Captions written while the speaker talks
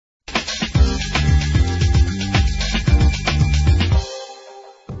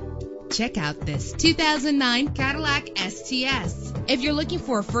Check out this 2009 Cadillac STS. If you're looking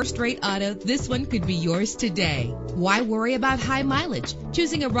for a first-rate auto, this one could be yours today. Why worry about high mileage?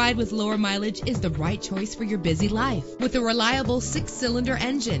 Choosing a ride with lower mileage is the right choice for your busy life. With a reliable 6-cylinder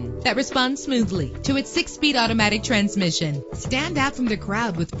engine that responds smoothly to its 6-speed automatic transmission. Stand out from the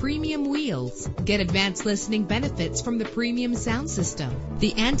crowd with premium wheels. Get advanced listening benefits from the premium sound system.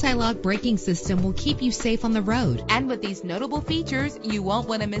 The anti-lock braking system will keep you safe on the road. And with these notable features, you won't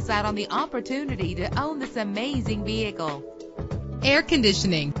want to miss out on the opportunity to own this amazing vehicle. Air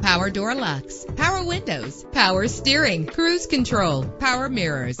conditioning, power door locks, power windows, power steering, cruise control, power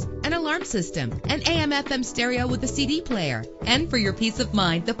mirrors, an alarm system, an AM/FM stereo with a CD player. And for your peace of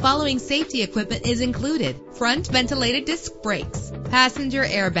mind, the following safety equipment is included: front ventilated disc brakes, passenger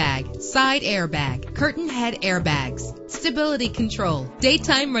airbag, side airbag, curtain head airbags, stability control,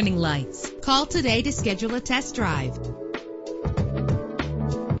 daytime running lights. Call today to schedule a test drive.